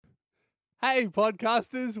Hey,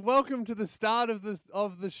 podcasters! Welcome to the start of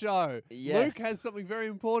the show. Yes. Luke has something very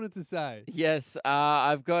important to say. Yes,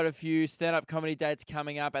 I've got a few stand-up comedy dates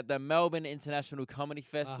coming up at the Melbourne International Comedy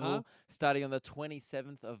Festival, starting on the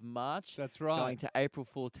 27th of March. That's right. Going to April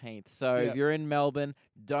 14th. So Yep. if you're in Melbourne,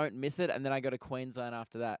 don't miss it. And then I go to Queensland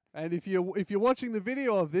after that. And if you're watching the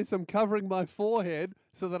video of this, I'm covering my forehead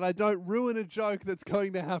so that I don't ruin a joke that's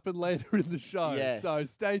going to happen later in the show. Yes. So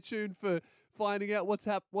stay tuned for finding out what's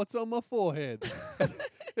on my forehead.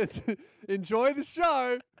 Enjoy the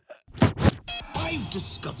show. I've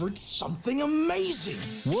discovered something amazing.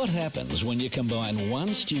 What happens when you combine one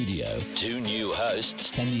studio, two new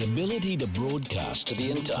hosts, and the ability to broadcast to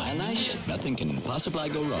the entire nation? Nothing can possibly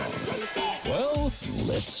go wrong. Well,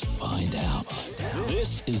 let's find out.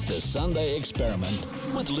 This is the Sunday Experiment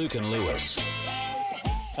with Luke and Lewis.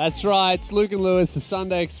 That's right. It's Luke and Lewis, the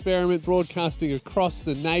Sunday Experiment, broadcasting across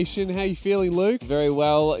the nation. How you feeling, Luke? Very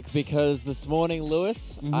well, because this morning,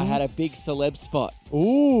 Lewis, I had a big celeb spot.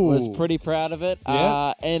 Ooh. Was pretty proud of it.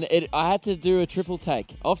 Yeah. And I had to do a triple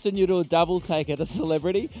take. Often you do a double take at a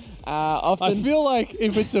celebrity. I feel like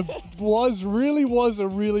if it was a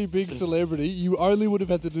really big celebrity, you only would have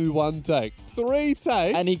had to do one take. 3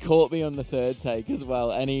 takes. And he caught me on the third take as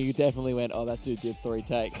well. And he definitely went, oh, that dude did 3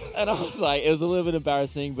 takes. And I was like, it was a little bit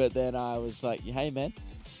embarrassing, but then I was like, hey, man,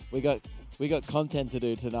 we got content to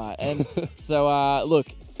do tonight. And so, look,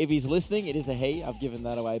 if he's listening, it is a he. I've given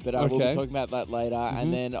that away, but I will be talking about that later.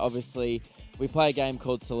 And then, obviously, we play a game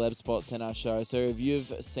called Celeb Spots in our show. So if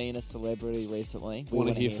you've seen a celebrity recently, we want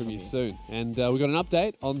to hear from you soon. And we've got an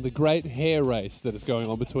update on the great hair race that is going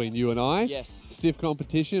on between you and I. Yes. Stiff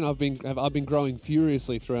competition. I've been growing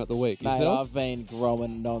furiously throughout the week. Mate, Yourself? I've been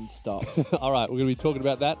growing non-stop. All right, we're going to be talking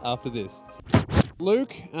about that after this.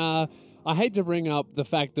 Luke, I hate to bring up the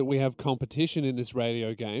fact that we have competition in this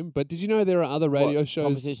radio game, but did you know there are other radio shows?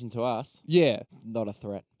 Competition to us? Yeah. Not a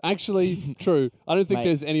threat. Actually, true. I don't think Mate,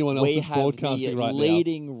 there's anyone else that's broadcasting right now. We have the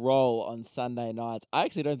leading role on Sunday nights. I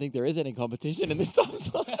actually don't think there is any competition in this time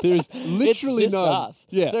slot. There's literally it's just none. us.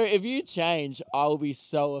 Yeah. So if you change, I will be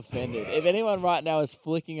so offended. If anyone right now is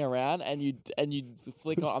flicking around and you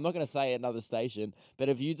flick on, I'm not going to say another station, but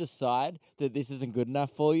if you decide that this isn't good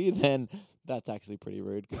enough for you, then that's actually pretty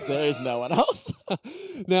rude because there is no one else.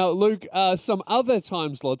 Now, Luke, some other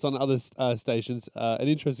time slots on other stations, an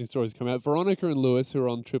interesting story has come out. Veronica and Lewis, who are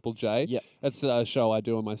on Triple J. Yep. That's a show I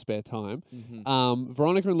do in my spare time.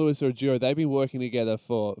 Veronica and Lewis are a duo. They've been working together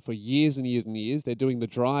for years and years and years. They're doing the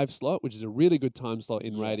Drive slot, which is a really good time slot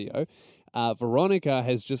in radio. Veronica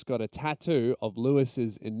has just got a tattoo of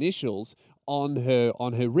Lewis's initials on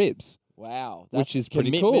her ribs. Wow, which that's is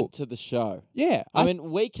pretty commitment cool to the show. Yeah, I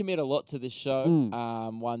mean, we commit a lot to this show.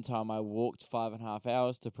 One time I walked 5.5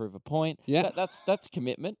 hours to prove a point. Yeah. That's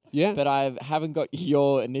commitment. Yeah. But I haven't got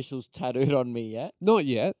your initials tattooed on me yet. Not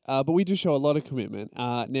yet, but we do show a lot of commitment.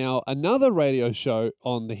 Now, another radio show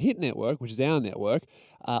on the Hit Network, which is our network,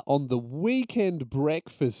 on the Weekend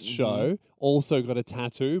Breakfast show, also got a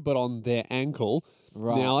tattoo, but on their ankle.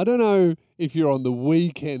 Right. Now, I don't know if you're on the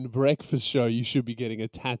Weekend Breakfast show, you should be getting a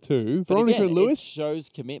tattoo. But Veronica again, and Lewis it shows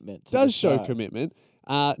commitment. To does the show show. commitment.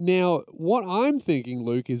 Now, what I'm thinking,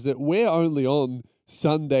 Luke, is that we're only on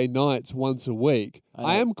Sunday nights once a week.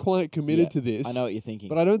 I am quite committed to this. I know what you're thinking.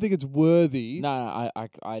 But I don't think it's worthy. No,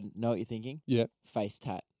 I know what you're thinking. Yeah. Face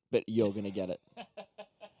tat. But you're going to get it.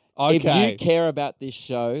 Okay. If you care about this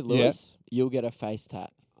show, Lewis, you'll get a face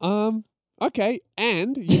tat. Okay,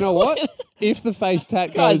 and you know what? If the face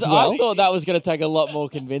tat Guys, goes well... I thought that was going to take a lot more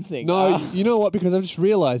convincing. No, you know what? Because I've just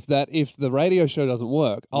realised that if the radio show doesn't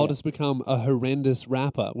work, I'll just become a horrendous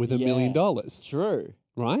rapper with $1 million. True.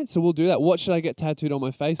 Right? So we'll do that. What should I get tattooed on my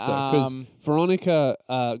face, though? Because Veronica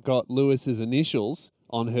got Lewis's initials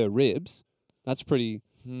on her ribs. That's pretty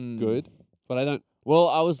good. But I don't... Well,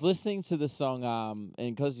 I was listening to the song,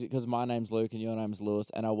 and because my name's Luke and your name's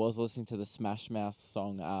Lewis, and I was listening to the Smash Mouth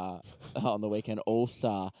song on the weekend, All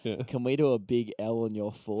Star. Yeah. Can we do a big L on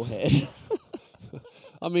your forehead?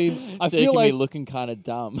 I mean, I so feel you can like be looking kind of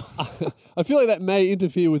dumb. I feel like that may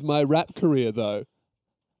interfere with my rap career, though.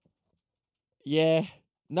 Yeah.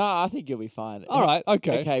 No, I think you'll be fine. All right,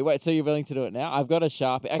 okay. Okay, wait, so you're willing to do it now? I've got a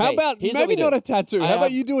Sharpie. Okay, How about here's what maybe we do. not a tattoo? How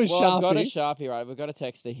about you do a well, Sharpie? I've got a Sharpie, right? We've got a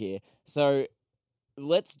texter here. So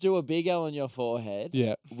let's do a big L on your forehead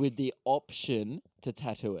Yeah. with the option to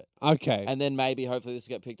tattoo it. Okay. And then maybe, hopefully, this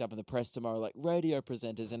will get picked up in the press tomorrow, like radio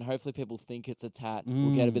presenters, and hopefully people think it's a tat.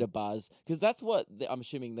 We'll get a bit of buzz. Because that's what I'm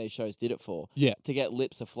assuming these shows did it for. Yeah. To get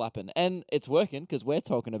lips a flapping. And it's working because we're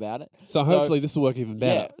talking about it. So hopefully this will work even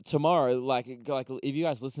better. Yeah, tomorrow, like if you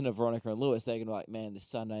guys listen to Veronica and Lewis, they're going to be like, man, this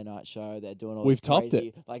Sunday night show, they're doing all We've this topped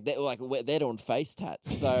crazy. Like, they're doing face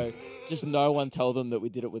tats. So just no one tell them that we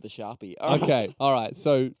did it with a Sharpie. All right. Okay, all right.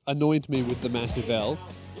 So anoint me with the massive L.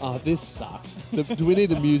 Oh, this sucks. Do we need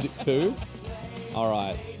the music too? All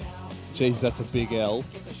right. Jeez, that's a big L.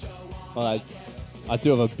 All right. I do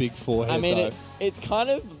have a big forehead, I mean, though. it kind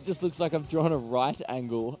of just looks like I've drawn a right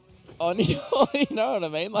angle on you. You know what I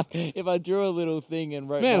mean? Like, if I drew a little thing and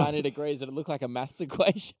wrote Man, 90 degrees, it'd look like a maths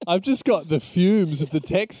equation. I've just got the fumes of the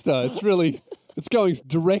texter. It's going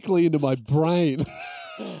directly into my brain.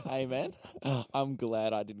 Hey, man, I'm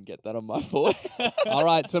glad I didn't get that on my forehead. All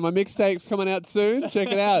right, so my mixtape's coming out soon. Check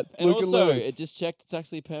it out. And Luke also, and Lewis. it just checked it's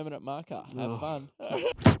actually a permanent marker. Have fun.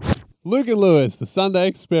 Luke and Lewis, the Sunday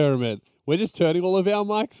Experiment. We're just turning all of our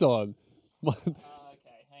mics on. Okay,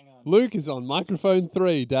 hang on. Luke is on microphone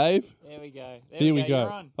 3, Dave. There we go. Here we go.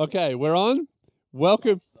 You're on. Okay, we're on.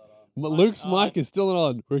 Welcome. Luke's on. mic is still not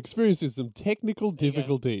on. We're experiencing some technical you go.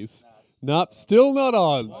 difficulties. Nope, still not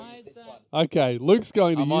on. Why is that? Okay, Luke's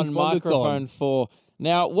going to I'm use on one that's microphone on. 4.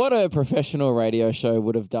 Now, what a professional radio show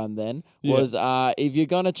would have done then was if you're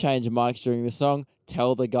going to change mics during the song,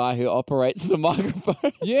 tell the guy who operates the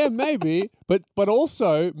microphone. Yeah, maybe, but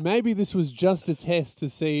also maybe this was just a test to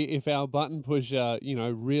see if our button pusher,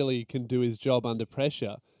 really can do his job under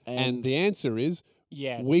pressure. And the answer is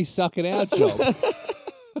Yes. we suck at our job.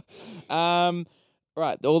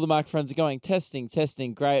 Right, all the microphones are going. Testing,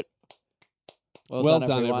 great. Well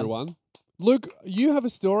done, everyone. Luke, you have a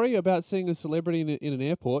story about seeing a celebrity in an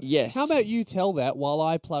airport. Yes. How about you tell that while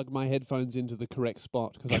I plug my headphones into the correct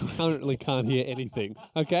spot because I currently can't hear anything.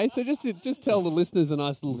 Okay, so just tell the listeners a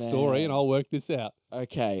nice little story and I'll work this out.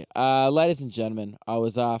 Okay, ladies and gentlemen, I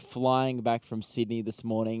was flying back from Sydney this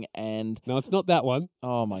morning and... No, it's not that one.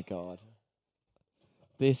 Oh, my God.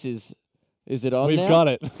 This is... Is it on We've now? got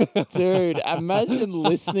it. Dude, imagine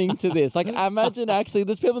listening to this. Like, imagine actually,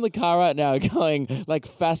 there's people in the car right now going, like,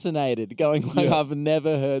 fascinated, going, like, Yeah. I've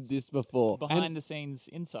never heard this before. Behind the scenes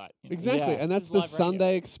insight. Exactly, Yeah. and that's This is the live radio.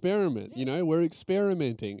 Sunday experiment. We're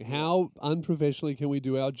experimenting. How unprofessionally can we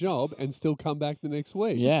do our job and still come back the next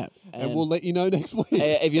week? Yeah. and we'll let you know next week.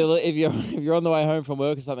 if you're on the way home from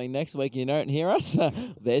work or something next week and you don't hear us,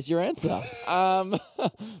 there's your answer.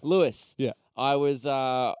 Lewis. Yeah. I was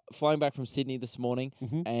flying back from Sydney this morning,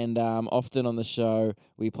 and often on the show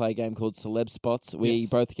we play a game called Celeb Spots. We Yes.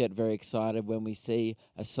 both get very excited when we see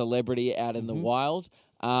a celebrity out in the wild.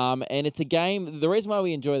 And it's a game. The reason why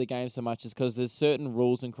we enjoy the game so much is because there's certain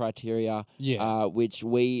rules and criteria which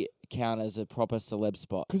we count as a proper celeb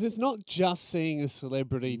spot. Because it's not just seeing a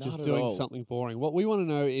celebrity Not just at doing all. something boring. What we want to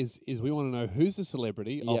know is we want to know who's the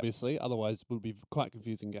celebrity, Yep. obviously. Otherwise, it would be quite a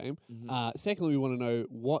confusing game. Secondly, we want to know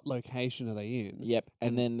what location are they in. Yep,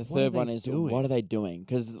 and then the what are third one they is doing? what are they doing?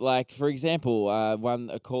 Because, like, for example,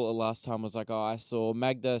 a caller last time was like, "Oh, I saw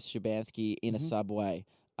Magda Szubanski in a subway."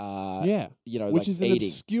 Yeah. like Which is an eating.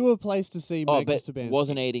 obscure place to see Oh, Magda but Szubanski.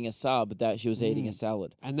 wasn't eating a sub; that she was eating a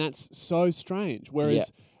salad. And that's so strange.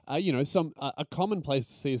 Whereas, a common place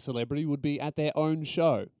to see a celebrity would be at their own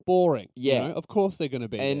show. Boring. Yeah. Of course they're going to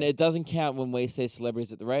be And there. it doesn't count when we see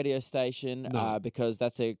celebrities at the radio station No. because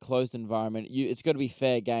that's a closed environment. It's got to be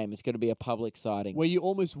fair game. It's got to be a public sighting. Where you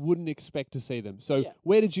almost wouldn't expect to see them. So Yeah.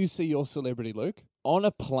 where did you see your celebrity, Luke? On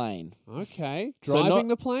a plane. Okay. So Driving not-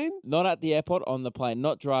 the plane? Not at the airport, on the plane.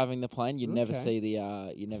 Not driving the plane. You'd never Okay. see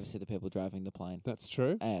the people driving the plane. That's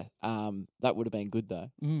true. That would have been good though.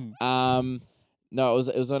 Mm. No, I was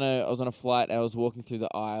on a flight and I was walking through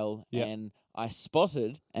the aisle Yep. and I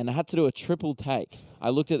spotted and I had to do a triple take. I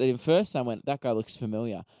looked at it first and I went, that guy looks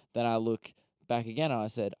familiar. Then I look back again and I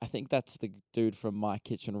said, I think that's the dude from My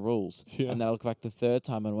Kitchen Rules. Yeah. And then I looked back the third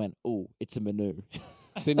time and went, oh, it's a Manu.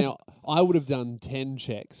 See, now, I would have done 10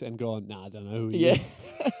 checks and gone, nah, I don't know who he Yeah.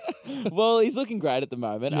 is. Well, he's looking great at the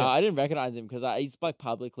moment. Yeah. I didn't recognize him because he's like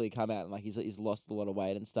publicly come out and like he's lost a lot of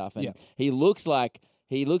weight and stuff, and Yeah. he looks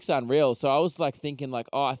unreal. So I was like thinking like,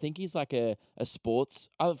 oh, I think he's like a sports.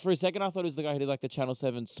 For a second, I thought he was the guy who did like the Channel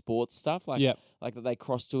 7 sports stuff, like Yep. like that they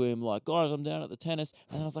crossed to him like, guys, I'm down at the tennis,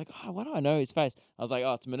 and then I was like, oh, why do I know his face? I was like,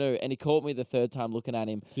 oh, it's Manu, and he caught me the third time looking at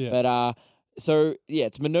him, Yeah. but So, yeah,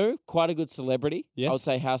 it's Manu, quite a good celebrity. I would Yes.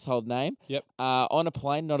 say household name. Yep. On a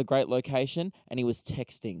plane, not a great location, and he was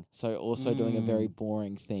texting. So, also doing a very Mm.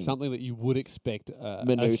 boring thing. Something that you would expect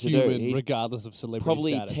Manu a to do. human, He's regardless of celebrity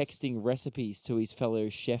Probably status. texting recipes to his fellow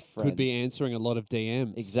chef friends. Could be answering a lot of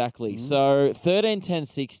DMs. Exactly. Mm. So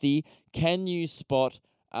 131060. Can you spot?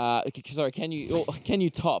 Can you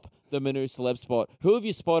top the Manu celeb spot? Who have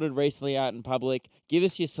you spotted recently out in public? Give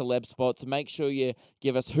us your celeb spots. Make sure you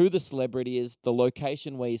give us who the celebrity is, the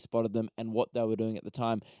location where you spotted them, and what they were doing at the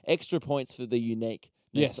time. Extra points for the uniqueness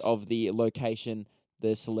Yes. of the location,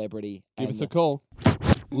 the celebrity. Give and us a call.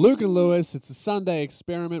 Luke and Lewis, it's a Sunday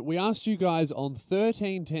experiment. We asked you guys on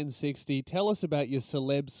 131060, tell us about your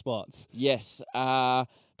celeb spots. Yes,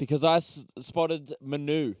 because I spotted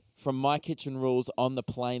Manu from My Kitchen Rules on the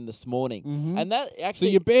plane this morning, and that So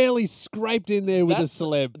actually you barely scraped in there with a that's-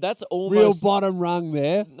 celeb. that's Real almost bottom rung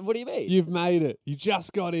there. What do you mean? You've made it. You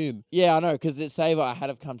just got in. Yeah, I know, because it's Saver. I had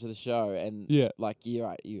to come to the show, and Yeah. like you're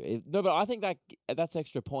right. No, but I think that's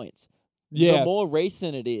extra points. Yeah. The more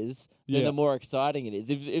recent it is, then Yeah. the more exciting it is.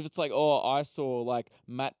 If it's like, oh, I saw like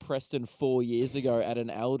Matt Preston 4 years ago at an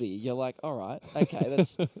Aldi, you're like, all right, okay,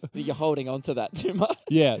 you're holding on to that too much.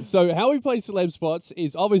 Yeah, so how we play celeb spots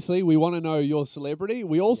is obviously we want to know your celebrity.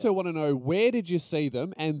 We also want to know where did you see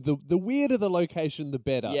them, and the weirder the location, the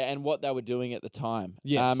better. Yeah, and what they were doing at the time.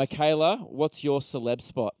 Yes. Michaela, what's your celeb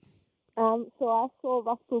spot? So I saw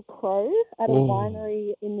Russell Crowe at a Oh.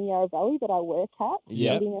 winery in the Yarra Valley that I work at,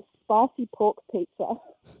 Yep. eating a spicy pork pizza.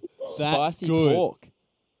 That's Spicy good. pork.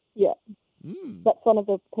 Yeah, Mm. that's one of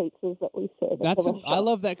the pizzas that we serve at the I restaurant.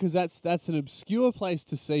 love that because that's an obscure place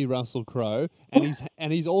to see Russell Crowe,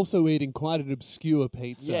 and he's also eating quite an obscure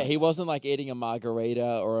pizza. Yeah, he wasn't like eating a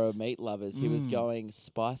margarita or a meat lovers. He was Mm. going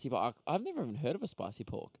spicy, but I've never even heard of a spicy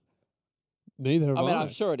pork. Neither have I I. mean, I'm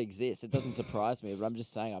sure it exists. It doesn't surprise me, but I'm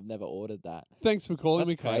just saying I've never ordered that. Thanks for calling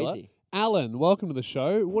me, That's Kayla. crazy. Alan, welcome to the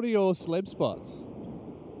show. What are your celeb spots?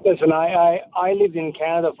 Listen, I lived in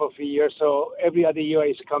Canada for a few years, so every other year I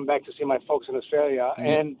used to come back to see my folks in Australia. Yeah.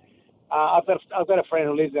 And I've got a friend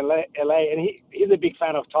who lives in LA, and he's a big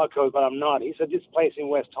fan of tacos, but I'm not. He said this place in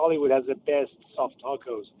West Hollywood has the best soft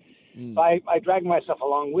tacos. Mm. So I dragged myself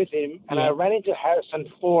along with him, and Yeah. I ran into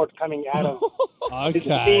Harrison Ford coming out of this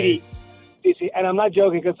Okay. speedy. And I'm not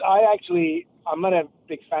joking, because I'm not a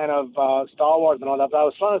big fan of Star Wars and all that, but I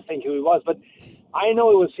was trying to think who he was. But I know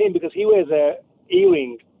it was him because he wears a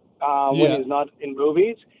earring Yeah. when he's not in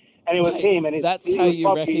movies. And it was Mate, him. And that's he how was you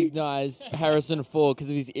probably- recognize Harrison Ford, because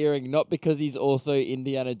of his earring, not because he's also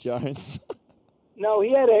Indiana Jones. No,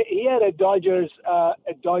 he had a Dodgers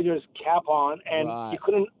cap on, and Right. you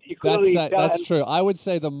couldn't really tell. That's And true. I would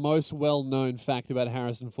say the most well-known fact about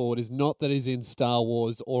Harrison Ford is not that he's in Star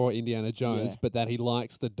Wars or Indiana Jones, Yeah. but that he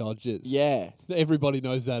likes the Dodgers. Yeah. Everybody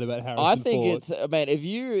knows that about Harrison I think Ford. it's, man, if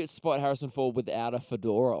you spot Harrison Ford without a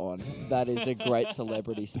fedora on, that is a great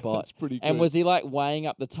celebrity spot. That's pretty good. And was he like weighing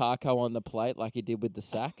up the taco on the plate like he did with the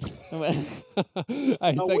sack?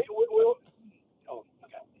 Hey, no, oh,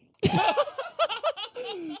 okay.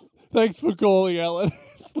 thanks for calling, Alan.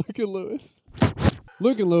 It's Luke and Lewis.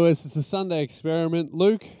 Luke and Lewis, it's a Sunday experiment.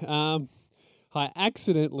 Luke, I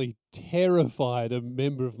accidentally terrified a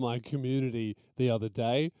member of my community the other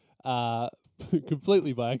day,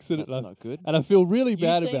 completely by accident. That's and I- not good. And I feel really You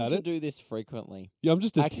bad seem about to it. do this frequently. Yeah, I'm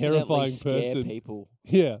just a Accidentally terrifying scare person. people.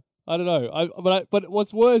 Yeah, I don't know. But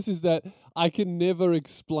what's worse is that I can never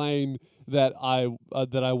explain that I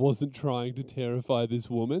wasn't trying to terrify this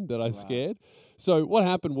woman that I Right. scared. So what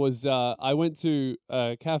happened was I went to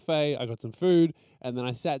a cafe, I got some food, and then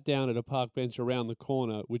I sat down at a park bench around the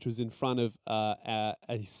corner, which was in front of a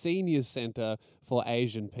senior center for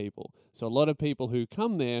Asian people. So a lot of people who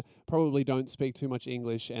come there probably don't speak too much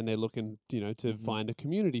English, and they're looking, to find a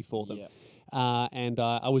community for them. Yeah. And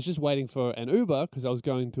I was just waiting for an Uber because I was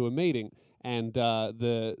going to a meeting. And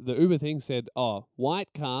the Uber thing said, white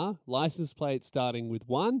car, license plate starting with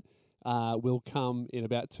 1, will come in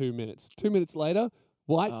about 2 minutes. 2 minutes later,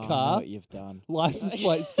 white Oh, I know car, what you've done. license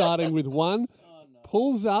plate starting with 1,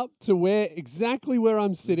 pulls up to exactly where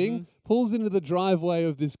I'm sitting, pulls into the driveway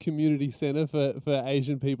of this community center for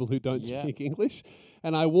Asian people who don't Yeah. speak English.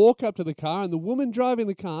 And I walk up to the car, and the woman driving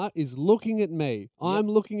the car is looking at me. I'm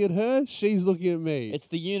looking at her, she's looking at me. It's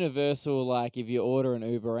the universal, like, if you order an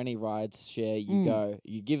Uber or any rides share, you go,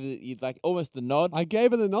 you give it, you like almost the nod. I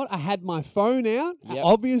gave her the nod. I had my phone out. Yep.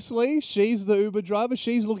 Obviously, she's the Uber driver.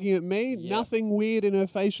 She's looking at me. Yep. Nothing weird in her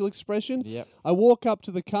facial expression. Yep. I walk up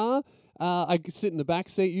to the car. I sit in the back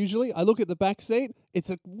seat usually. I look at the back seat. It's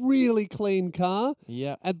a really clean car.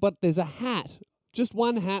 Yeah. But there's a hat, just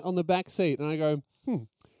one hat on the back seat. And I go,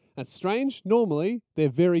 That's strange. Normally, they're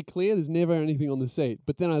very clear. There's never anything on the seat.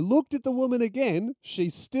 But then I looked at the woman again.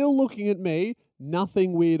 She's still looking at me.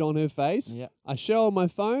 Nothing weird on her face. Yeah. I show her my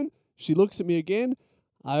phone. She looks at me again.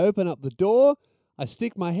 I open up the door. I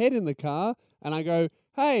stick my head in the car and I go,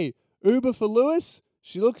 "Hey, Uber for Lewis?"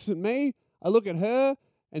 She looks at me. I look at her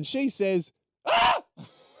and she says, "Ah!"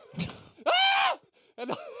 "Ah!"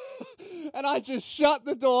 And I just shut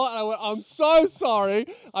the door and I went, "I'm so sorry."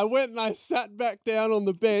 I went and I sat back down on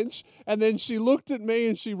the bench and then she looked at me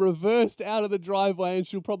and she reversed out of the driveway and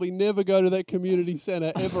she'll probably never go to that community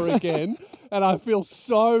centre ever again. And I feel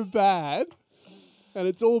so bad. And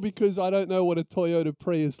it's all because I don't know what a Toyota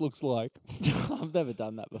Prius looks like. I've never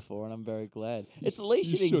done that before, and I'm very glad. It's at least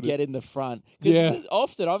you you didn't should've. get in the front. 'Cause Yeah.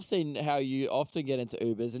 often, I've seen how you often get into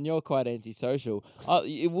Ubers, and you're quite antisocial.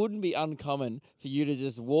 It wouldn't be uncommon for you to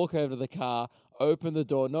just walk over to the car, open the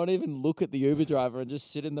door, not even look at the Uber driver, and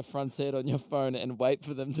just sit in the front seat on your phone and wait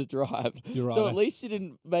for them to drive. You're So right. at least you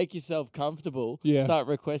didn't make yourself comfortable, Yeah. start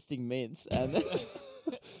requesting mints, and then...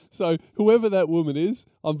 So whoever that woman is,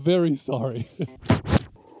 I'm very sorry.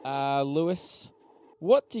 Lewis,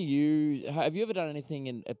 have you ever done anything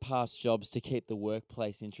in past jobs to keep the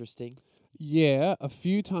workplace interesting? Yeah, a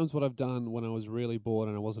few times what I've done when I was really bored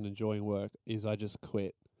and I wasn't enjoying work is I just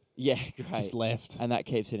quit. Yeah, great. Just left. And that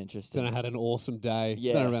keeps it interesting. Then I had an awesome day.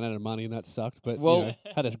 Yeah. Then I ran out of money and that sucked. But Well-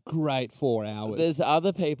 had a great 4 hours. There's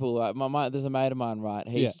other people. There's a mate of mine, right?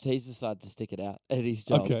 He's decided to stick it out at his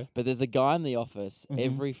job. Okay. But there's a guy in the office Mhm.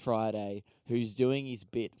 every Friday who's doing his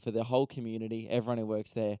bit for the whole community, everyone who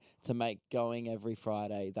works there, to make going every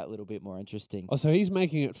Friday that little bit more interesting. Oh, so he's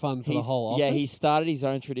making it fun for the whole office? Yeah, he started his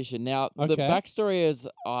own tradition. Now, the Okay. backstory is,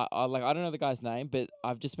 I don't know the guy's name, but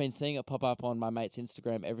I've just been seeing it pop up on my mate's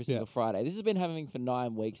Instagram every single Friday. This has been happening for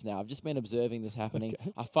 9 weeks now. I've just been observing this happening.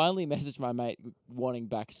 Okay. I finally messaged my mate wanting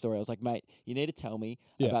backstory. I was like, "Mate, you need to tell me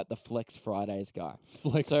about the Flex Fridays guy."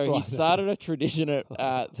 Flex So Fridays. he started a tradition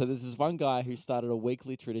so there's this one guy who started a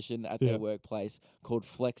weekly tradition at their workplace called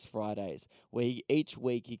Flex Fridays, where each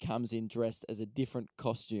week he comes in dressed as a different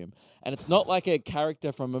costume. And it's not like a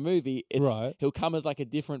character from a movie. It's Right. He'll come as like a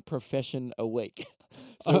different profession a week.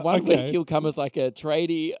 So one okay. week he'll come as like a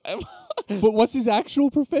tradie. But what's his actual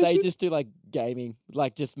profession? They just do like gaming,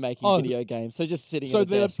 like just making Oh, video games. So just sitting so at a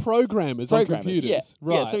they're desk. programmers on computers. Yeah.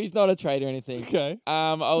 Right. Yeah, so he's not a trader or anything. okay.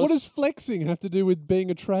 What What does flexing have to do with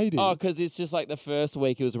being a tradie? Oh, because it's just like the first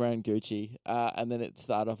week he was wearing Gucci, and then it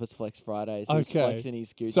started off as Flex Fridays. He was Okay. flexing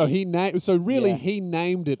his Gucci. So he Yeah. he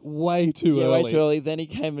named it way too yeah, early. way too early. Then he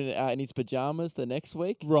came in his pajamas the next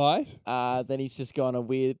week. Right. Then he's just gone a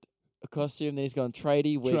weird costume. Then he's gone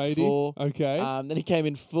tradie week Tradie. 4. Okay. Then he came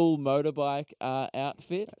in full motorbike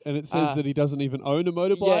outfit. and it says that he doesn't even own a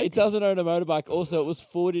motorbike. Yeah, he doesn't own a motorbike. Also, it was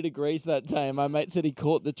 40 degrees that day, and my mate said he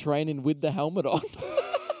caught the train in with the helmet on.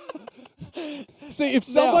 See, if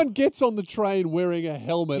Now- someone gets on the train wearing a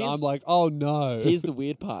helmet, Here's- I'm like, oh no. Here's the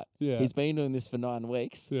weird part. Yeah. He's been doing this for 9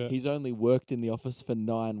 weeks. Yeah. He's only worked in the office for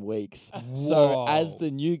 9 weeks. So as Whoa.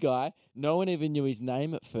 the new guy, no one even knew his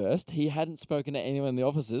name at first. He hadn't spoken to anyone in the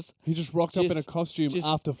offices. He just rocked up in a just- costume just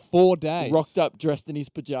after 4 days. Rocked up dressed in his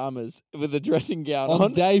pajamas with a dressing gown On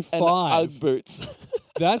on day and 5. Ugg boots.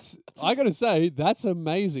 I gotta say, that's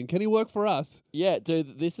amazing. Can he work for us? Yeah,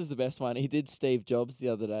 dude, this is the best one. He did Steve Jobs the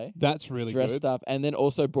other day. That's really Dressed good. up, and then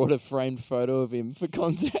also brought a framed photo of him for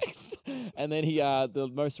context. And then he, the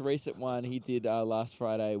most recent one he did last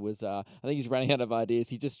Friday was, I think he's running out of ideas.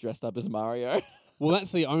 He just dressed up as Mario. Well,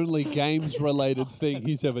 that's the only games-related thing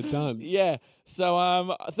he's ever done. Yeah. So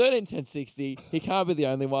 131060, he can't be the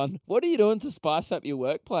only one. What are you doing to spice up your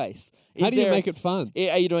workplace? How do you make it fun?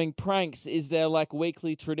 Are you doing pranks? Is there like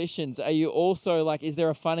weekly traditions? Are you also like, is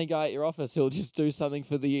there a funny guy at your office who'll just do something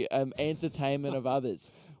for the entertainment of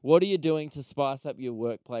others? What are you doing to spice up your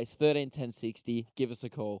workplace? 131060, give us a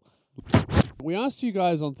call. We asked you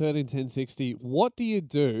guys on 131060, what do you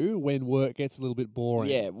do when work gets a little bit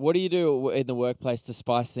boring? Yeah, what do you do in the workplace to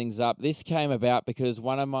spice things up? This came about because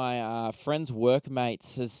one of my friend's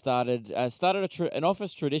workmates has started an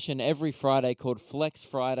office tradition every Friday called Flex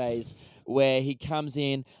Fridays, where he comes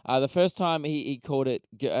in. The first time he called it,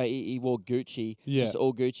 he wore Gucci, Yeah. just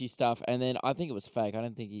all Gucci stuff, and then I think it was fake. I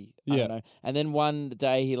don't think I Yeah. don't know. And then one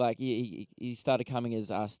day he started coming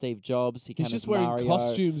as Steve Jobs. He He's came just as wearing Mario.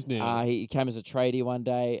 costumes now. He came as a tradie one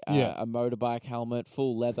day, Yeah. a motorbike helmet,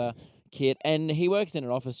 full leather kit, and he works in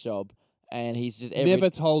an office job. And he's just Never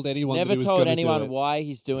told anyone. never that he was told gonna do anyone it. why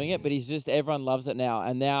he's doing it, but he's just everyone loves it now,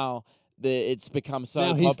 and now it's become so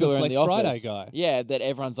Now he's the popular in Flex the office. Friday guy. Yeah, that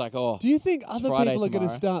everyone's like, oh. Do you think It's other Friday people are going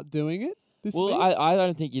to tomorrow. start doing it? This Well, means? I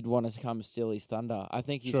don't think you'd want to come steal his thunder. I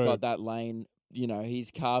think he's True. got that lane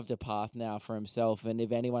he's carved a path now for himself. And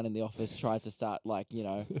if anyone in the office tries to start,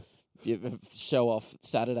 show off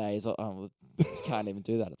Saturdays, can't even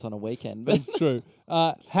do that. It's on a weekend. But That's true.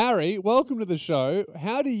 Harry, welcome to the show.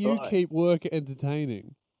 How do you keep work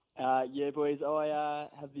entertaining? Yeah, boys, I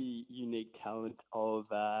have the unique talent of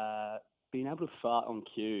being able to fart on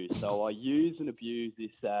cue. So I use and abuse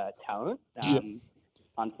this talent,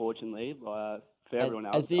 unfortunately, for everyone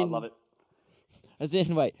else. I love it. As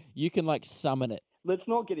in, wait, you can summon it. Let's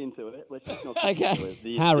not get into it. Let's just not get into it.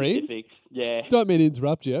 The Harry, specifics. Yeah. Don't mean to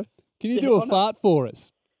interrupt you. Can you do a fart for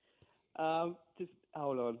us? Just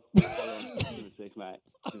hold on. Give me a sec, mate.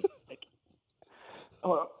 Give me a sec.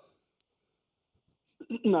 Hold on.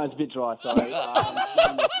 No, it's a bit dry, sorry.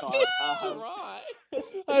 Right.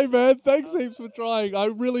 Hey man, thanks heaps for trying. I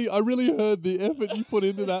really heard the effort you put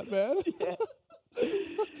into that, man.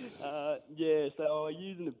 Yeah, so I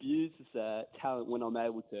use and abuse this talent when I'm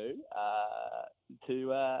able to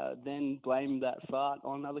then blame that fart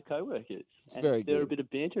on other co-workers. And very there good. a bit of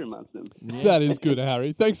banter amongst them. Yeah. That is good,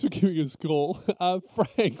 Harry. Thanks for giving us a call.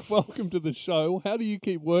 Frank, welcome to the show. How do you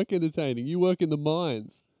keep work entertaining? You work in the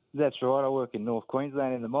mines. That's right. I work in North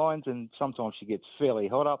Queensland in the mines, and sometimes it gets fairly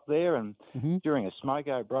hot up there. And during a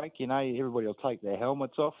smoko break, everybody will take their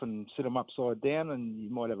helmets off and sit them upside down, and you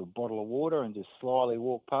might have a bottle of water and just slyly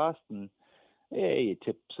walk past, and you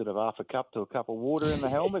tip sort of half a cup to a cup of water in the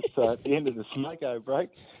helmet. So at the end of the smoko break,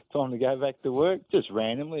 time to go back to work, just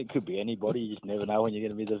randomly. It could be anybody. You just never know when you're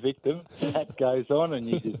going to be the victim. That goes on, and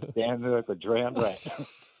you just down there like a drowned rat.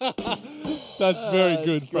 That's very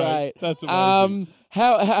good, Frank. That's amazing.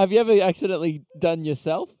 How have you ever accidentally done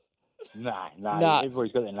yourself? No.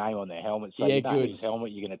 Everybody's got their name on their helmet, so Yeah, you know good. whose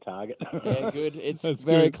helmet you're going to target. Yeah, good. It's That's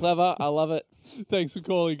very good. clever. I love it. Thanks for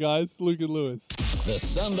calling, guys. Luke and Lewis. The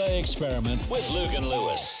Sunday Experiment with Luke and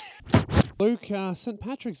Lewis. Luke, St.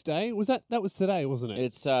 Patrick's Day, that was today, wasn't it?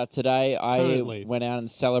 It's today. Currently. I went out and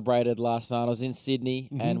celebrated last night. I was in Sydney,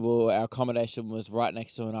 and our accommodation was right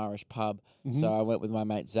next to an Irish pub. So I went with my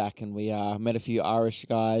mate Zach, and we met a few Irish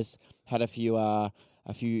guys. Had a few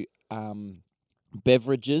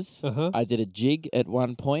beverages. Uh-huh. I did a jig at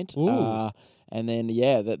one point. Ooh. And then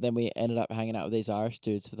then we ended up hanging out with these Irish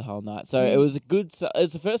dudes for the whole night. So it was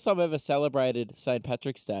it's the first time I ever celebrated St.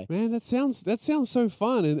 Patrick's Day. Man, that sounds so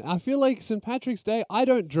fun. And I feel like St. Patrick's Day, I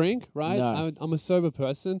don't drink, right? No. I'm a sober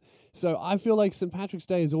person. So I feel like St. Patrick's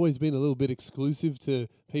Day has always been a little bit exclusive to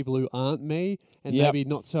people who aren't me, and Yep. maybe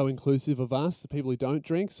not so inclusive of us, the people who don't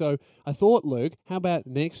drink. So I thought, Luke, how about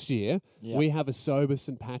next year Yep. we have a sober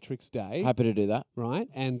St. Patrick's Day, Happy to do that. right?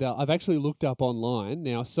 And I've actually looked up online.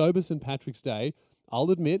 Now, sober St. Patrick's Day, I'll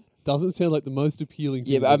admit, doesn't sound like the most appealing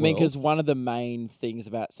thing Yeah, in but the I mean, world. because one of the main things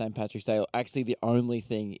about St. Patrick's Day, or actually the only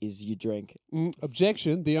thing, is you drink.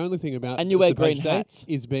 Objection, the only thing about And you wear St. Patrick's green Day hats.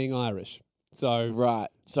 is being Irish. So Right.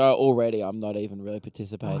 So already I'm not even really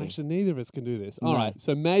participating. actually, neither of us can do this. No. All right,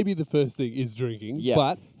 so maybe the first thing is drinking. Yeah.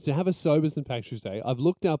 But to have a sober St. Patrick's Day, I've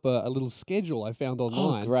looked up a little schedule I found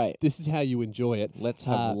online. great. This is how you enjoy it. Let's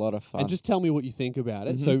have a lot of fun. And just tell me what you think about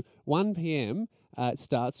it. So 1 p.m. It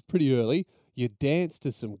starts pretty early. You dance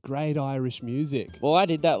to some great Irish music. Well, I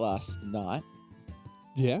did that last night.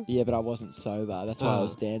 Yeah? Yeah, but I wasn't sober. That's why I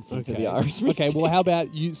was dancing to okay. the Irish music. Okay, well, how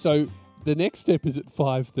about you? So the next step is at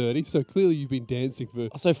 5:30. So clearly you've been dancing for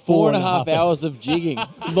So 4.5 hours of jigging.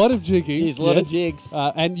 a lot of jigging. Jeez, a lot of yes. jigs.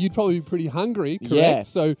 And you'd probably be pretty hungry, correct? Yeah.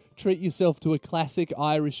 So treat yourself to a classic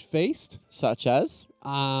Irish feast. Such as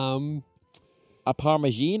Um, a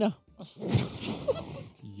Parmigiana.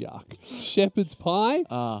 yuck. Shepherd's pie,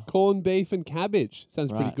 corned beef and cabbage. Sounds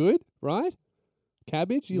pretty Right. good, right?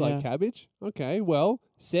 Cabbage? You like Yeah. cabbage? Okay, well,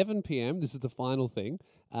 7 p.m., this is the final thing.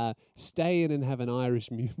 Stay in and have an Irish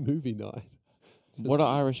movie night. What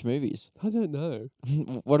are Irish movies? I don't know.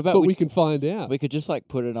 What about But we can find out. we could just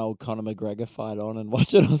put an old Conor McGregor fight on and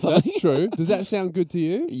watch it or something. That's true. Does that sound good to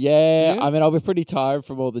you? Yeah, Yeah? I mean, I'll be pretty tired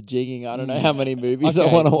from all the jigging. I don't know how many movies I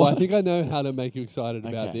Okay, want to well, watch. I think I know how to make you excited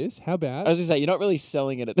about Okay. this. How about... I was going to say, you're not really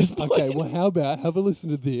selling it at this point. Okay, well, how about have a listen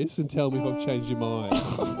to this and tell me if I've changed your mind.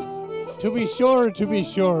 To be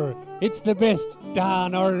sure, it's the best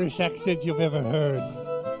darn Irish accent you've ever heard.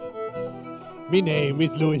 Me name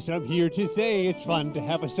is Lewis, and I'm here to say it's fun to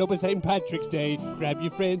have a sober St. Patrick's Day. Grab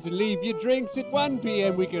your friends and leave your drinks at 1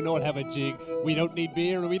 p.m. We can all have a jig. We don't need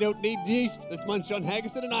beer and we don't need yeast. Let's munch on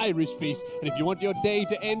haggis at an Irish feast. And if you want your day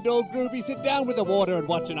to end all groovy, sit down with the water and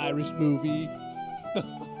watch an Irish movie.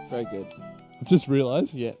 Very good. I've just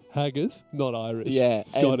realised. Yeah. Haggis, not Irish. Yeah. and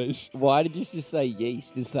Scottish. Why did you just say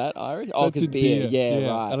yeast? Is that Irish? Oh, That's because in beer. Yeah,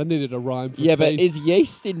 right. And I needed a rhyme for Yeah, but feast. is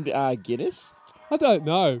yeast in Guinness? I don't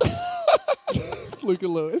know. Luke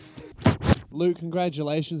and Lewis. Luke,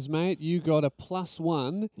 congratulations, mate. You got a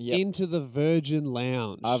 +1 Yep. into the Virgin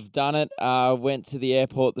Lounge. I've done it. Went to the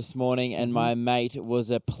airport this morning, and my mate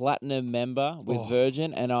was a platinum member with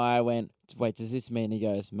Virgin, and I went, wait, does this mean? He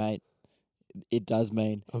goes, mate, it does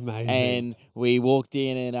mean. Amazing. And we walked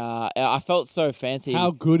in, and I felt so fancy.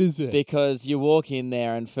 How good is it? Because you walk in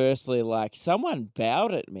there, and firstly, like, someone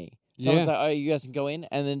bowed at me. Someone's Yeah. like, oh, you guys can go in.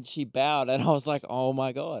 And then she bowed, and I was like, oh,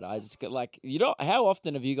 my God. I just got, like, how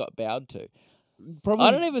often have you got bowed to? Probably I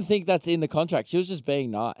don't even think that's in the contract. She was just being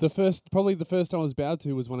nice. probably the first time I was bowed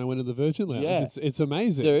to was when I went to the Virgin Lounge. Yeah. It's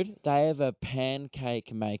amazing. Dude, they have a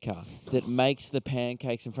pancake maker that makes the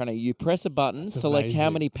pancakes in front of you. You press a button, That's select how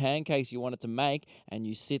amazing. many pancakes you want it to make, and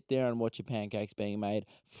you sit there and watch your pancakes being made.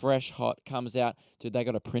 Fresh, hot, comes out. Dude, they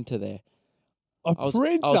got a printer there. A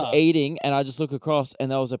printer? I was eating, and I just look across, and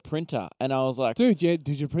there was a printer. And I was like... Dude, yeah,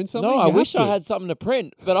 did you print something? No, You I have wish I to. had something to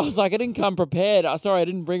print, but I was like, I didn't come prepared. Sorry, I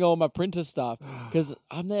didn't bring all my printer stuff because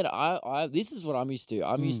I'm there. This is what I'm used to.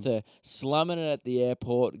 I'm used to slumming it at the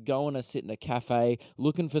airport, going to sit in a cafe,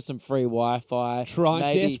 looking for some free Wi-Fi,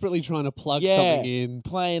 Desperately trying to plug something in.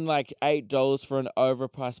 paying like $8 for an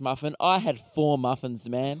overpriced muffin. I had 4 muffins,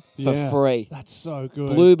 man, for Yeah, free. That's so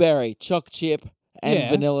good. Blueberry, choc chip, and Yeah.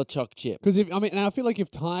 vanilla choc chip. Because I feel like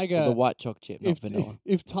if Tiger, The white choc chip, not if vanilla.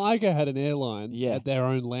 if Tiger had an airline Yeah. at their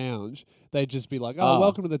own lounge, they'd just be like, Oh.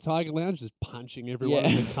 welcome to the Tiger Lounge, just punching everyone Yeah.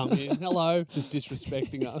 as they come in. Hello, just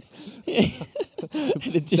disrespecting us.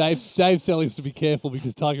 It just- Dave's telling us to be careful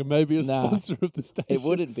because Tiger may be a Nah. sponsor of the station. It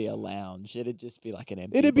wouldn't be a lounge. It'd just be like an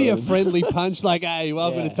empty It'd be a room. friendly punch, like, "Hey,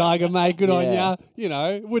 welcome Yeah. to Tiger, mate. Good on Yeah. ya." You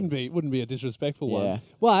know, it wouldn't be a disrespectful Yeah. one.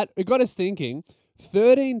 But it got us thinking.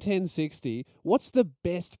 13, 10, 60. What's the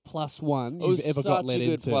best +1 It you've was ever such got let a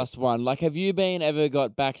good into? +1. Like, have you ever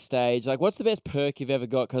got backstage? Like, what's the best perk you've ever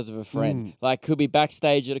got because of a friend? Mm. Like, could be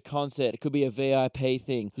backstage at a concert. It could be a VIP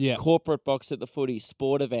thing. Yeah. Corporate box at the footy,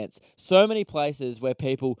 sport events. So many places where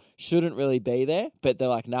people shouldn't really be there, but they're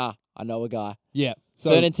like, nah, I know a guy. Yeah.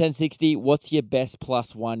 So 13, 10, 60, what's your best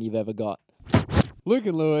 +1 you've ever got? Luke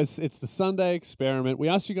and Lewis, it's the Sunday Experiment. We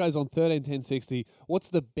asked you guys on 13, 10, 60, what's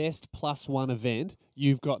the best +1 event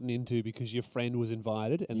you've gotten into because your friend was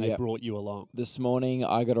invited and they Yep. brought you along? This morning,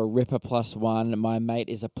 I got a ripper +1. My mate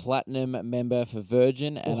is a platinum member for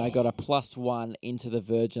Virgin, and I got a +1 into the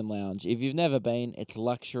Virgin Lounge. If you've never been, it's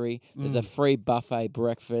luxury. There's a free buffet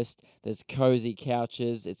breakfast. There's cozy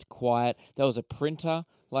couches. It's quiet. There was a printer.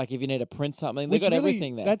 Like, if you need to print something, they've Which got really-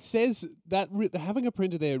 everything there. That says that having a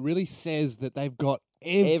printer there really says that they've got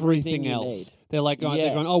everything you else. need. They're like going,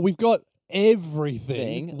 Yeah. oh, we've got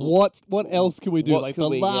everything. Thing. What else can we do? What Like could the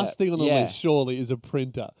we last get? thing on the Yeah. list surely is a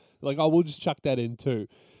printer. Like, oh, we'll just chuck that in too.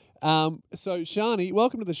 So Shani,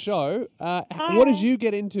 welcome to the show. What did you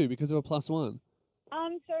get into because of a +1?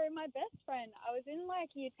 So my best friend, I was in like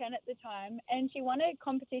year 10 at the time, and she won a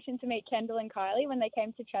competition to meet Kendall and Kylie when they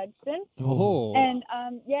came to Chadstone. Oh, And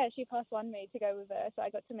she +1 me to go with her, so I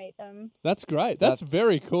got to meet them. that's great. That's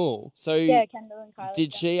very cool. So, Yeah, Kendall and Kylie.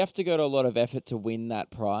 did she have to go to a lot of effort to win that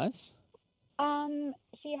prize?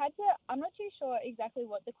 She had to. I'm not too sure exactly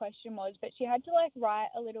what the question was, but she had to like write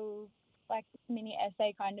a little like mini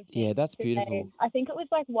essay kind of thing. Yeah, that's to say- beautiful. I think it was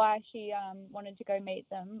like why she wanted to go meet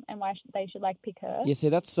them and why they should like pick her. Yeah, see,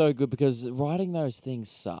 that's so good because writing those things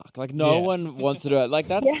suck. Like, no Yeah. one wants to do it. Like,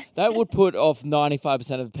 that's Yeah. that would put off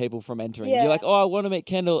 95% of the people from entering. Yeah. You're like, oh, I want to meet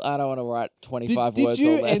Kendall. I don't want to write 25 Did words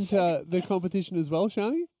you or less. enter the competition as well,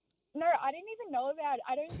 Shani? No, I didn't even know about it.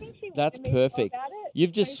 I don't think she That's wanted me to know perfect. about it.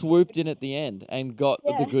 You've just swooped in at the end and got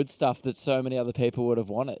the Yeah. good stuff that so many other people would have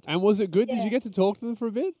wanted. And was it good? Did Yeah. you get to talk to them for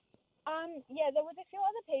a bit? Yeah, there was a few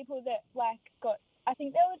other people that like got. I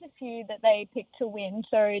think there was a few that they picked to win,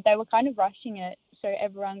 so they were kind of rushing it, so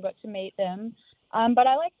everyone got to meet them. But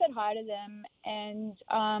I like said hi to them, and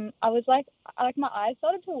I was like my eyes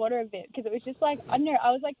started to water a bit because it was just like I don't know,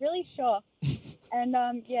 I was like really shocked. And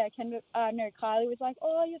Kylie was like,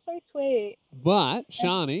 "Oh, you're so sweet." But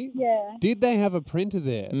Shani, Yeah. did they have a printer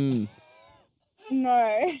there? Mm.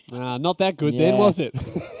 No. Not that good then, Yeah. was it?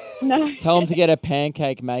 No. Tell them to get a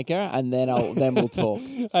pancake maker, and then we'll talk.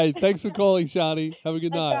 Hey, thanks for calling, Shani. Have a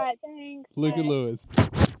good That's night. right. Thanks. Luke and Bye. Lewis.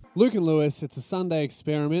 Luke and Lewis, it's a Sunday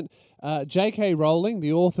Experiment. J.K. Rowling,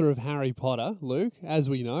 the author of Harry Potter, Luke, as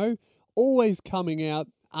we know, always coming out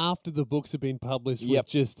after the books have been published Yep.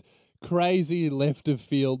 with just crazy left of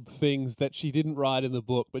field things that she didn't write in the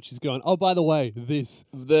book, but she's going, oh, by the way, this.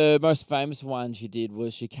 The most famous one she did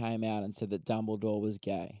was she came out and said that Dumbledore was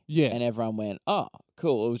gay. Yeah. And everyone went, oh,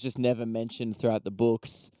 cool. It was just never mentioned throughout the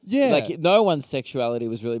books. Yeah. Like, no one's sexuality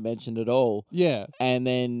was really mentioned at all. Yeah. And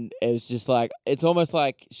then it was just like, it's almost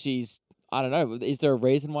like she's I don't know. Is there a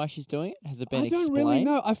reason why she's doing it? Has it been I explained? don't really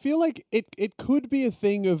know. I feel like it could be a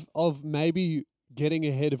thing of maybe getting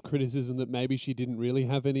ahead of criticism that maybe she didn't really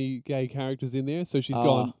have any gay characters in there. So she's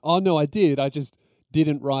gone, oh, no, I did. I just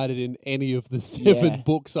didn't write it in any of the 7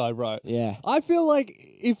 books I wrote. Yeah. I feel like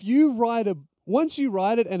if you once you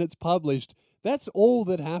write it and it's published, that's all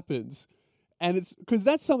that happens. And it's because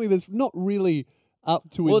that's something that's not really up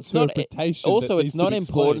to interpretation. It's not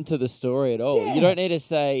important to the story at all. Yeah. You don't need to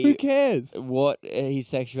say who cares what his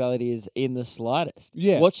sexuality is in the slightest.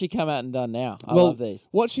 Yeah. What's she come out and done now? I love these.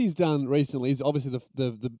 What she's done recently is obviously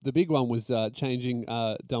the big one was changing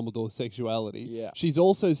Dumbledore's sexuality. Yeah. She's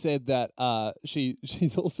also said that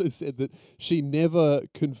she's also said that she never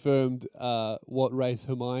confirmed what race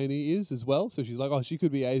Hermione is as well. So she's like, oh, she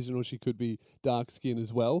could be Asian or she could be dark skin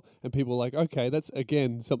as well. And people are like, okay, that's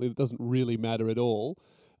again something that doesn't really matter at all.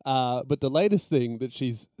 But the latest thing that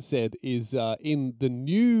she's said is in the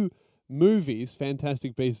new movies,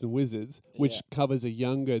 Fantastic Beasts and Wizards, which covers a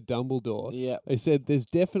younger Dumbledore, they said there's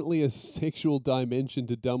definitely a sexual dimension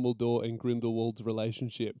to Dumbledore and Grindelwald's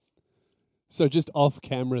relationship. So just off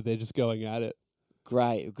camera, they're just going at it.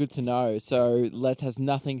 Great, good to know. So that has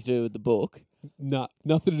nothing to do with the book. No,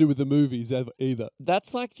 nothing to do with the movies either.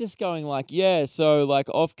 That's like just going like, yeah, so like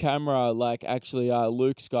off camera, like actually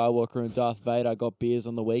Luke Skywalker and Darth Vader got beers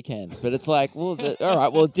on the weekend. But it's like, well, all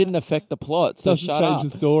right, well, it didn't affect the plot, so Doesn't shut change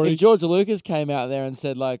up. the story. If George Lucas came out there and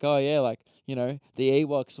said like, oh yeah, like, you know, the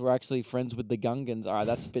Ewoks were actually friends with the Gungans. All right,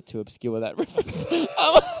 that's a bit too obscure, that reference.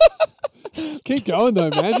 Keep going though,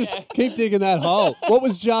 man. Just keep digging that hole. What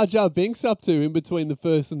was Jar Jar Binks up to in between the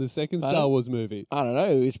first and the second Star Wars movie? I don't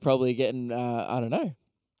know. He's probably getting, I don't know.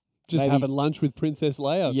 Just maybe having lunch with Princess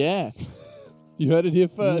Leia. Yeah. You heard it here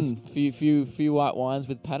first. Few white wines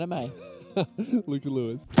with Padme. Luke and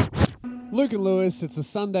Lewis. Luke and Lewis, it's a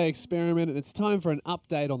Sunday experiment, and it's time for an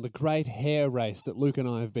update on the great hair race that Luke and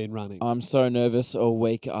I have been running. I'm so nervous all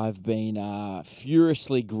week. I've been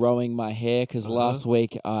furiously growing my hair because last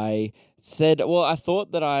week I said, well, I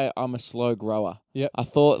thought that I'm a slow grower. Yep. I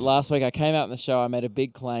thought last week I came out in the show, I made a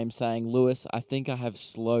big claim saying, Lewis, I think I have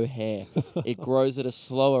slow hair. It grows at a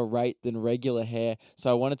slower rate than regular hair.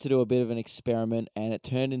 So I wanted to do a bit of an experiment and it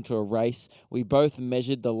turned into a race. We both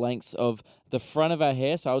measured the lengths of the front of our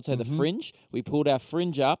hair. So I would say the fringe. We pulled our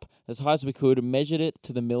fringe up as high as we could, measured it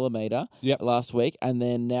to the millimeter last week. And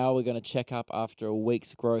then now we're going to check up after a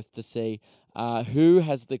week's growth to see who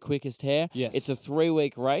has the quickest hair. Yes. It's a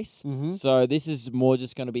 3-week race. So this is more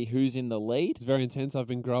just going to be who's in the lead. It's very intense. I've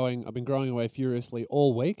been growing away furiously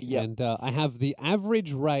all week. And I have the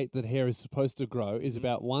average rate that hair is supposed to grow is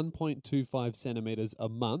about 1.25 centimeters a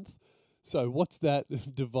month. So what's that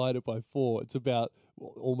divided by 4? It's about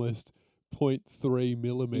almost 0.3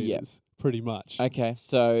 millimeters, pretty much. Okay,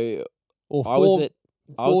 so or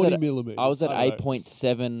 40 millimeters. I was at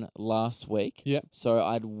 8.7 last week. Yep. So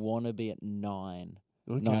I'd want to be at 9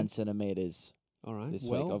 centimeters. All right. This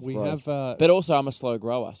well, week of we growth. have. But also, I'm a slow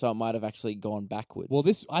grower, so it might have actually gone backwards. Well,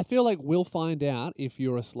 I feel like we'll find out if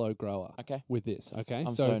you're a slow grower. Okay. With this, okay.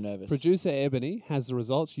 I'm so nervous. Producer Ebony has the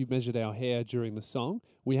results. You measured our hair during the song.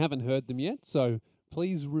 We haven't heard them yet, so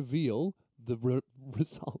please reveal the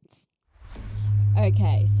results.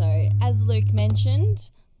 Okay, so as Luke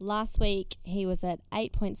mentioned, last week he was at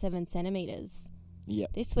 8.7 centimetres.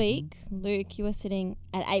 Yep. This week, Luke, you were sitting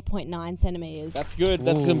at 8.9 centimetres. That's good.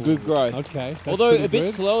 That's some good growth. Okay. Although a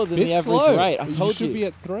bit slower than the average rate. I told you. You should be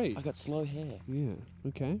at 3. I got slow hair. Yeah.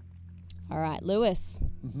 Okay. All right, Lewis.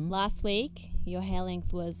 Last week, your hair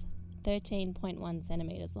length was 13.1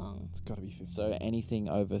 centimetres long. It's got to be 15. So anything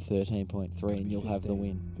over 13.3 and you'll have the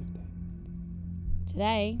win. 15.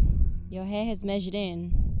 Today, your hair has measured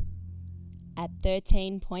in at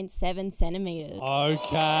 13.7 centimetres.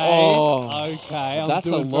 Okay. Oh, okay. That's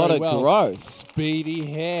a lot of growth. Speedy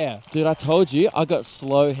hair. Dude, I told you, I got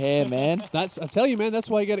slow hair, man. I tell you, man, that's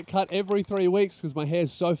why I get it cut every 3 weeks because my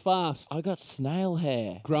hair's so fast. I got snail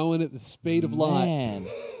hair. Growing at the speed of light. Man,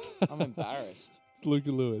 I'm embarrassed. It's Luke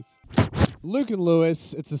and Lewis. Luke and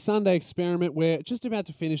Lewis, it's a Sunday experiment. We're just about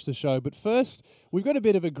to finish the show, but first, we've got a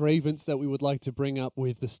bit of a grievance that we would like to bring up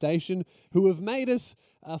with the station, who have made us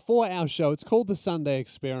for our show. It's called the Sunday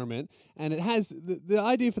Experiment, and it has the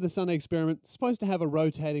idea for the Sunday Experiment is supposed to have a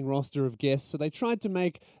rotating roster of guests, so they tried to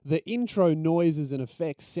make the intro noises and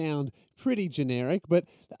effects sound pretty generic, but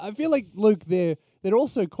I feel like, Luke, they're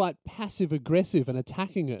also quite passive-aggressive and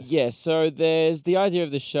attacking us. Yeah, so there's the idea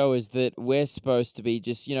of the show is that we're supposed to be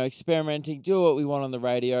just, experimenting, do what we want on the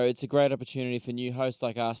radio. It's a great opportunity for new hosts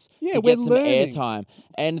like us to get some airtime.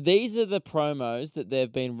 And these are the promos that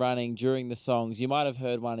they've been running during the songs. You might have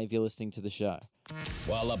heard one if you're listening to the show.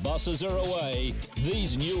 While the bosses are away,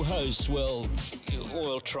 these new hosts will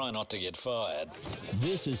try not to get fired.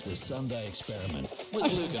 This is the Sunday Experiment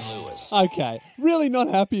with Luke and Lewis. Okay, really not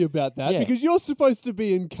happy about that Yeah. because you're supposed to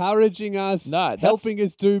be encouraging us, helping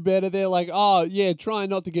us do better. They're like, oh, yeah, try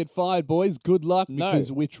not to get fired, boys. Good luck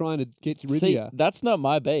because we're trying to get rid of See, you. that's not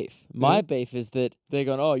my beef. My Yeah. beef is that they're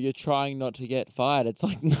going, oh, you're trying not to get fired. It's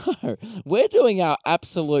like, no, we're doing our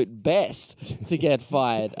absolute best to get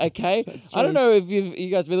fired, okay? I don't know if you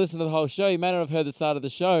guys been listening to the whole show. You may not have heard the start of the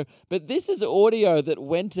show, but this is audio that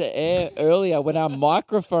went to air earlier when our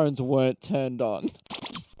microphones weren't turned on.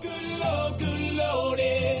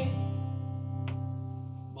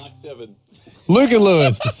 Mike 7. Luke and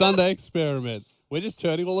Lewis, the Sunday Experiment. We're just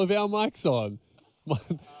turning all of our mics on.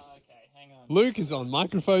 Luke is on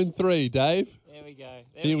microphone 3, Dave. There we go.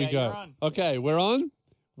 Here we go. You're on. Okay, we're on.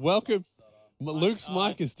 Welcome. Luke's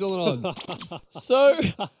mic is still on. So,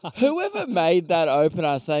 whoever made that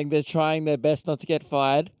opener saying they're trying their best not to get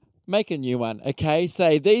fired, make a new one, okay?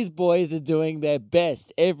 Say, these boys are doing their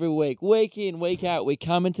best every week in, week out. We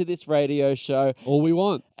come into this radio show. All we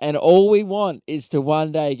want. And all we want is to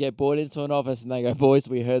one day get brought into an office and they go, boys,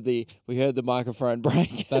 we heard the microphone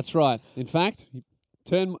break. That's right. In fact,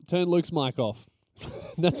 turn Luke's mic off.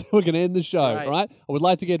 That's how we're going to end the show, all right? I would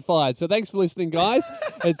like to get fired. So thanks for listening, guys.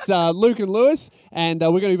 It's Luke and Lewis, and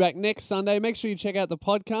we're going to be back next Sunday. Make sure you check out the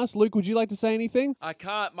podcast. Luke, would you like to say anything? I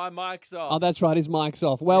can't. My mic's off. Oh, that's right. His mic's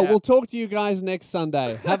off. Well, we'll talk to you guys next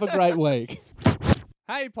Sunday. Have a great week.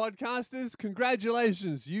 Hey, podcasters.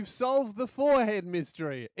 Congratulations. You've solved the forehead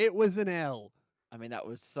mystery. It was an L. I mean, that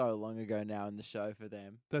was so long ago now in the show for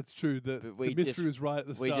them. That's true. The mystery was right at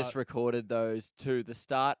the start. We just recorded those two, the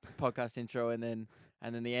start podcast intro and then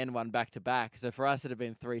the end one back to back. So for us, it had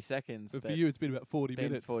been 3 seconds. But for you, it's been about 40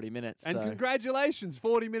 minutes. 40 minutes. And so. congratulations,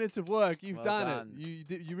 40 minutes of work. You've Well done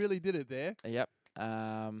it. You really did it there. Yep.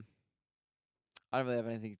 I don't really have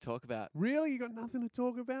anything to talk about. Really? You got nothing to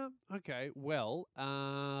talk about? Okay, well,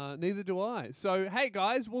 neither do I. So, hey,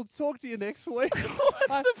 guys, we'll talk to you next week.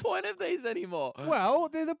 What's the point of these anymore? Well,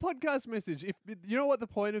 they're the podcast message. If you know what the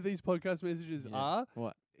point of these podcast messages are?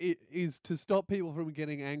 What? It is to stop people from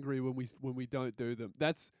getting angry when we don't do them.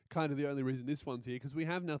 That's kind of the only reason this one's here, because we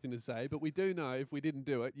have nothing to say, but we do know if we didn't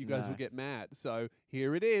do it, you guys will get mad. So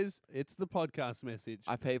here it is. It's the podcast message.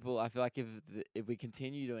 I feel like if we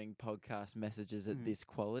continue doing podcast messages at this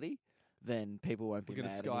quality, then people won't be mad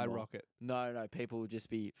anymore. We're going to skyrocket. No, people will just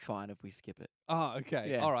be fine if we skip it. Oh, okay.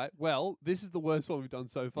 Yeah. All right. Well, this is the worst one we've done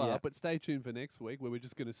so far, Yeah. but stay tuned for next week where we're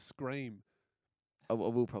just going to scream.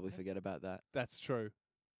 We'll probably forget about that. That's true.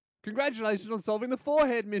 Congratulations on solving the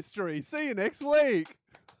forehead mystery. See you next week.